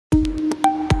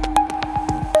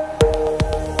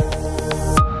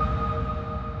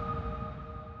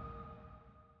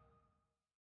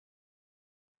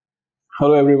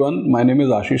Hello everyone, my name is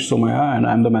Ashish Somaya and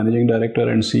I am the Managing Director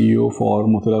and CEO for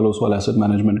Motilal Oswal Asset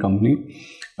Management Company.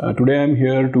 Today I am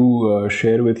here to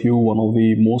share with you one of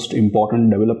the most important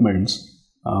developments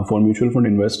for mutual fund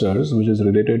investors, which is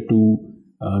related to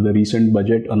the recent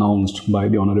budget announced by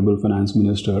the Honorable Finance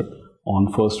Minister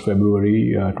on 1st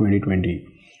February 2020.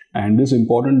 And this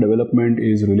important development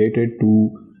is related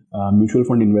to mutual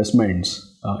fund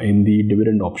investments in the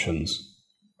dividend options.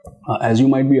 As you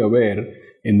might be aware,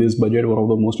 in this budget, one of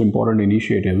the most important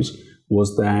initiatives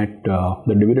was that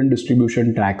the dividend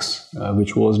distribution tax,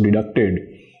 which was deducted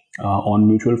on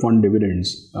mutual fund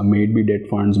dividends, may it be debt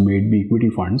funds, may it be equity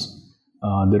funds,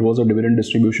 there was a dividend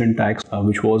distribution tax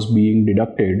which was being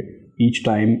deducted each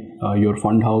time your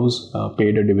fund house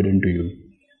paid a dividend to you.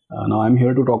 Now I'm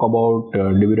here to talk about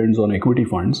dividends on equity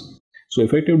funds. So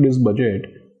effective this budget,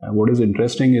 what is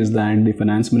interesting is that the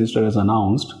finance minister has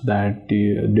announced that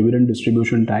the dividend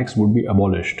distribution tax would be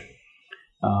abolished,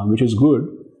 which is good.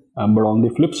 But on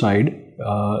the flip side,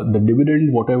 the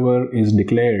dividend, whatever is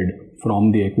declared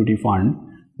from the equity fund,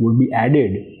 would be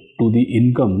added to the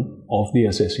income of the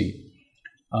assessee.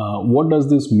 What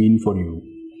does this mean for you?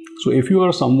 So if you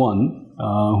are someone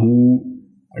who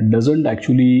doesn't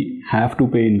actually have to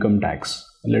pay income tax,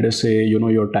 let us say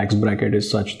your tax bracket is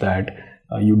such that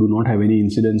you do not have any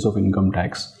incidence of income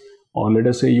tax, or let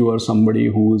us say you are somebody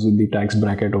who is in the tax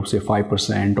bracket of say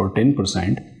 5% or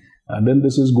 10%, then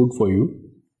this is good for you.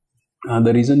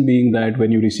 The reason being that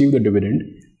when you receive the dividend,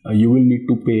 you will need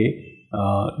to pay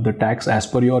the tax as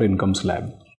per your income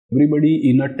slab. Everybody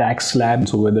in a tax slab,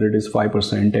 so whether it is 5%,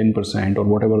 10% or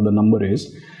whatever the number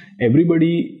is,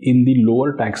 everybody in the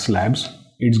lower tax slabs,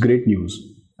 it's great news.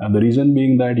 The reason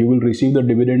being that you will receive the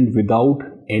dividend without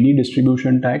any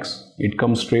distribution tax. It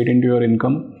comes straight into your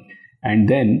income, and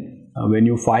then when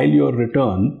you file your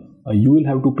return, you will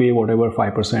have to pay whatever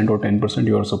 5% or 10%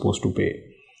 you are supposed to pay.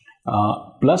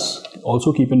 Plus,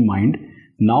 also keep in mind,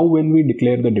 now when we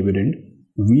declare the dividend,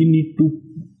 we need to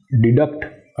deduct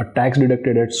a tax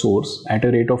deducted at source at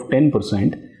a rate of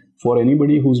 10% for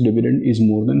anybody whose dividend is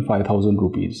more than 5,000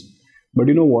 rupees. But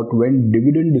you know what? When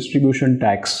dividend distribution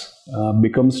tax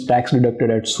becomes tax deducted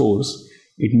at source,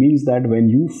 it means that when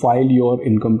you file your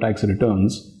income tax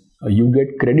returns, you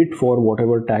get credit for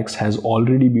whatever tax has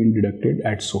already been deducted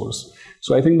at source.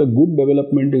 So I think the good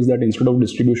development is that instead of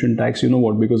distribution tax,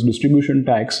 because distribution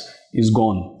tax is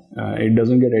gone, it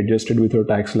doesn't get adjusted with your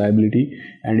tax liability,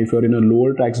 and if you're in a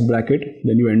lower tax bracket,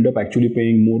 then you end up actually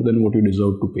paying more than what you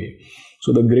deserve to pay.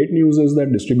 So the great news is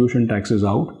that distribution tax is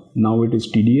out. Now it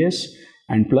is TDS,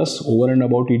 and plus over and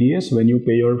above TDS, when you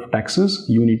pay your taxes,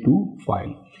 you need to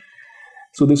file.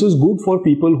 So this is good for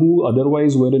people who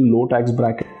otherwise were in low tax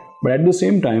bracket. But at the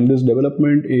same time, this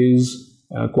development is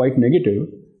quite negative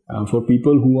for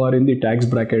people who are in the tax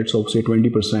brackets of say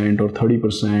 20% or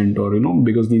 30%, or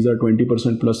because these are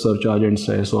 20% plus surcharge and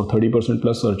cess, or 30%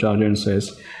 plus surcharge and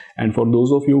cess. And for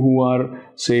those of you who are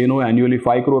say annually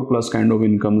 5 crore plus kind of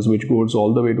incomes, which goes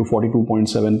all the way to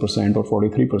 42.7% or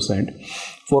 43%,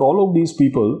 for all of these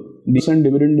people, decent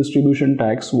dividend distribution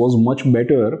tax was much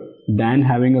better than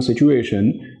having a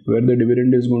situation where the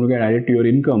dividend is going to get added to your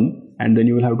income and then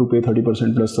you will have to pay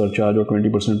 30% plus surcharge or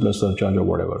 20% plus surcharge or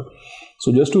whatever.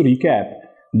 So just to recap,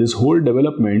 this whole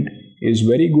development is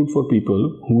very good for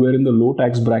people who were in the low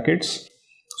tax brackets.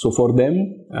 So for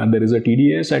them, there is a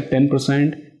TDS at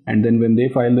 10%, and then when they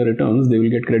file the returns, they will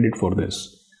get credit for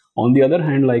this. On the other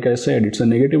hand, like I said, it's a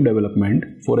negative development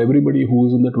for everybody who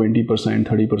is in the 20%,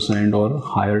 30% or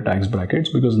higher tax brackets,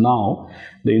 because now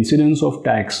the incidence of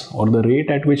tax or the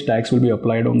rate at which tax will be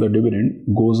applied on the dividend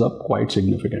goes up quite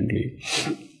significantly.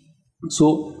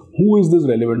 So who is this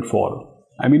relevant for?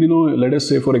 I mean, let us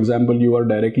say, for example, you are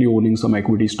directly owning some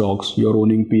equity stocks, you are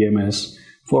owning PMS.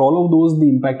 For all of those, the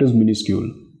impact is minuscule.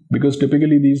 Because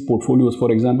typically these portfolios,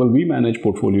 for example, we manage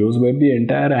portfolios where the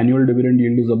entire annual dividend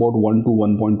yield is about 1 to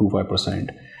 1.25%.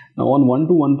 Now on 1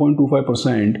 to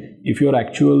 1.25%, if your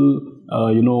actual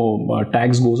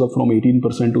tax goes up from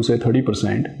 18% to say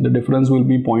 30%, the difference will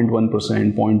be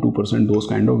 0.1%, 0.2%, those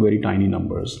kind of very tiny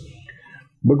numbers.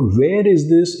 But where is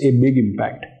this a big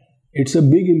impact? It's a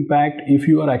big impact if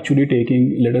you are actually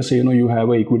taking, let us say, you have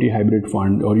an equity hybrid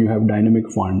fund, or you have dynamic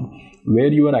fund, where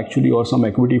you are actually, or some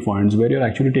equity funds where you're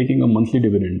actually taking a monthly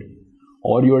dividend,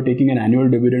 or you are taking an annual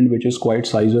dividend which is quite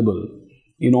sizable.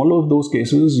 In all of those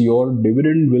cases, your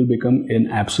dividend will become an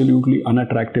absolutely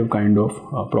unattractive kind of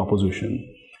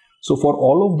proposition. So for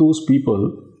all of those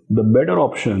people, the better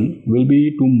option will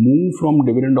be to move from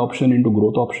dividend option into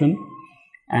growth option,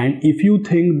 And if you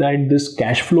think that this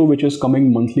cash flow which is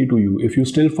coming monthly to you, if you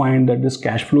still find that this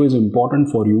cash flow is important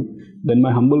for you, then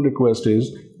my humble request is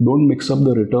don't mix up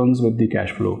the returns with the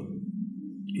cash flow.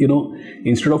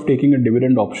 Instead of taking a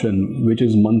dividend option which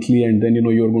is monthly and then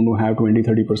you're going to have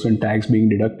 20-30% tax being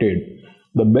deducted,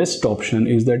 the best option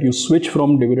is that you switch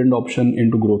from dividend option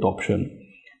into growth option.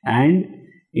 And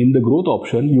in the growth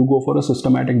option, you go for a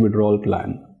systematic withdrawal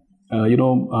plan. We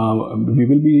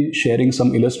will be sharing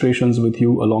some illustrations with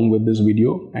you along with this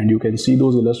video, and you can see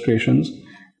those illustrations.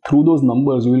 Through those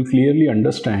numbers, you will clearly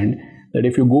understand that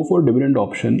if you go for dividend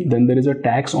option, then there is a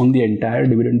tax on the entire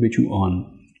dividend which you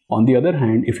earn. On the other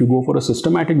hand, if you go for a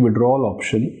systematic withdrawal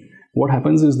option, what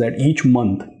happens is that each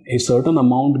month a certain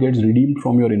amount gets redeemed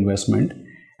from your investment,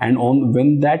 and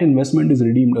when that investment is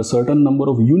redeemed, a certain number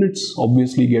of units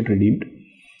obviously get redeemed.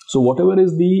 So whatever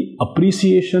is the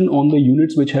appreciation on the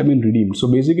units which have been redeemed,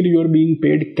 so basically you are being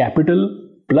paid capital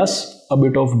plus a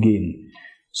bit of gain.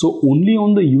 So only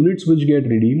on the units which get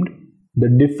redeemed, the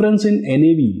difference in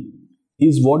NAV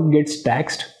is what gets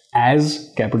taxed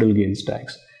as capital gains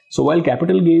tax. So while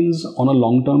capital gains on a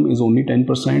long term is only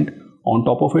 10%, on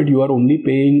top of it you are only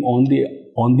paying on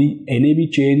the NAV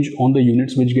change on the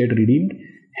units which get redeemed.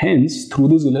 Hence, through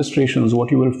these illustrations, what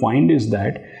you will find is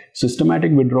that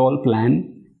systematic withdrawal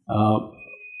plan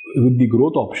with the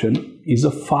growth option is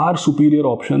a far superior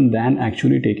option than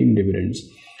actually taking dividends.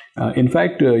 In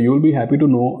fact, you will be happy to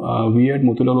know we at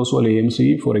Motilal Oswal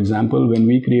AMC, for example, when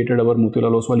we created our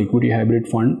Motilal Oswal Equity Hybrid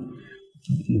Fund,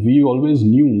 we always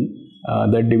knew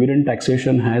that dividend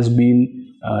taxation has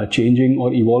been changing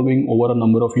or evolving over a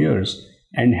number of years.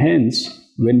 And hence,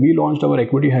 when we launched our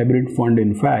equity hybrid fund,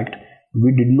 in fact,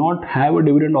 we did not have a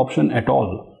dividend option at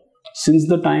all. Since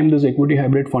the time this equity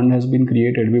hybrid fund has been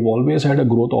created, we've always had a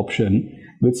growth option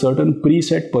with certain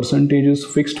preset percentages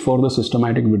fixed for the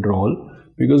systematic withdrawal,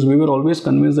 because we were always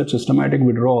convinced that systematic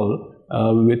withdrawal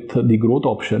with the growth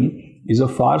option is a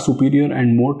far superior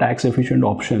and more tax efficient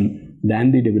option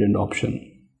than the dividend option.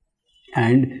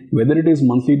 And whether it is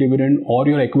monthly dividend or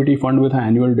your equity fund with an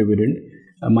annual dividend,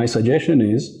 my suggestion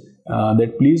is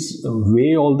that please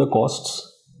weigh all the costs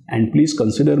and please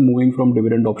consider moving from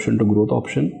dividend option to growth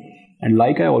option. And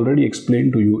like I already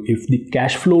explained to you, if the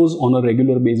cash flows on a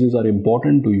regular basis are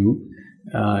important to you,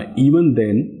 even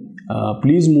then,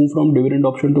 please move from dividend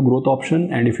option to growth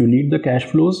option. And if you need the cash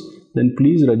flows, then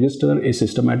please register a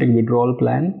systematic withdrawal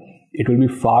plan. It will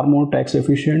be far more tax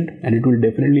efficient and it will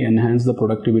definitely enhance the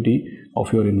productivity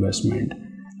of your investment.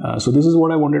 So this is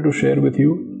what I wanted to share with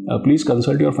you. Please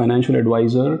consult your financial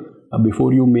advisor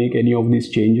before you make any of these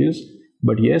changes.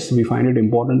 But yes, we find it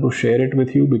important to share it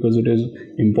with you because it is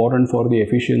important for the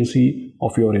efficiency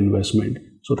of your investment.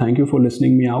 So thank you for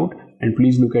listening me out, and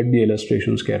please look at the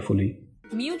illustrations carefully.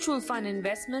 Mutual fund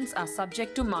investments are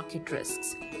subject to market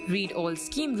risks. Read all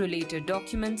scheme-related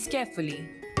documents carefully.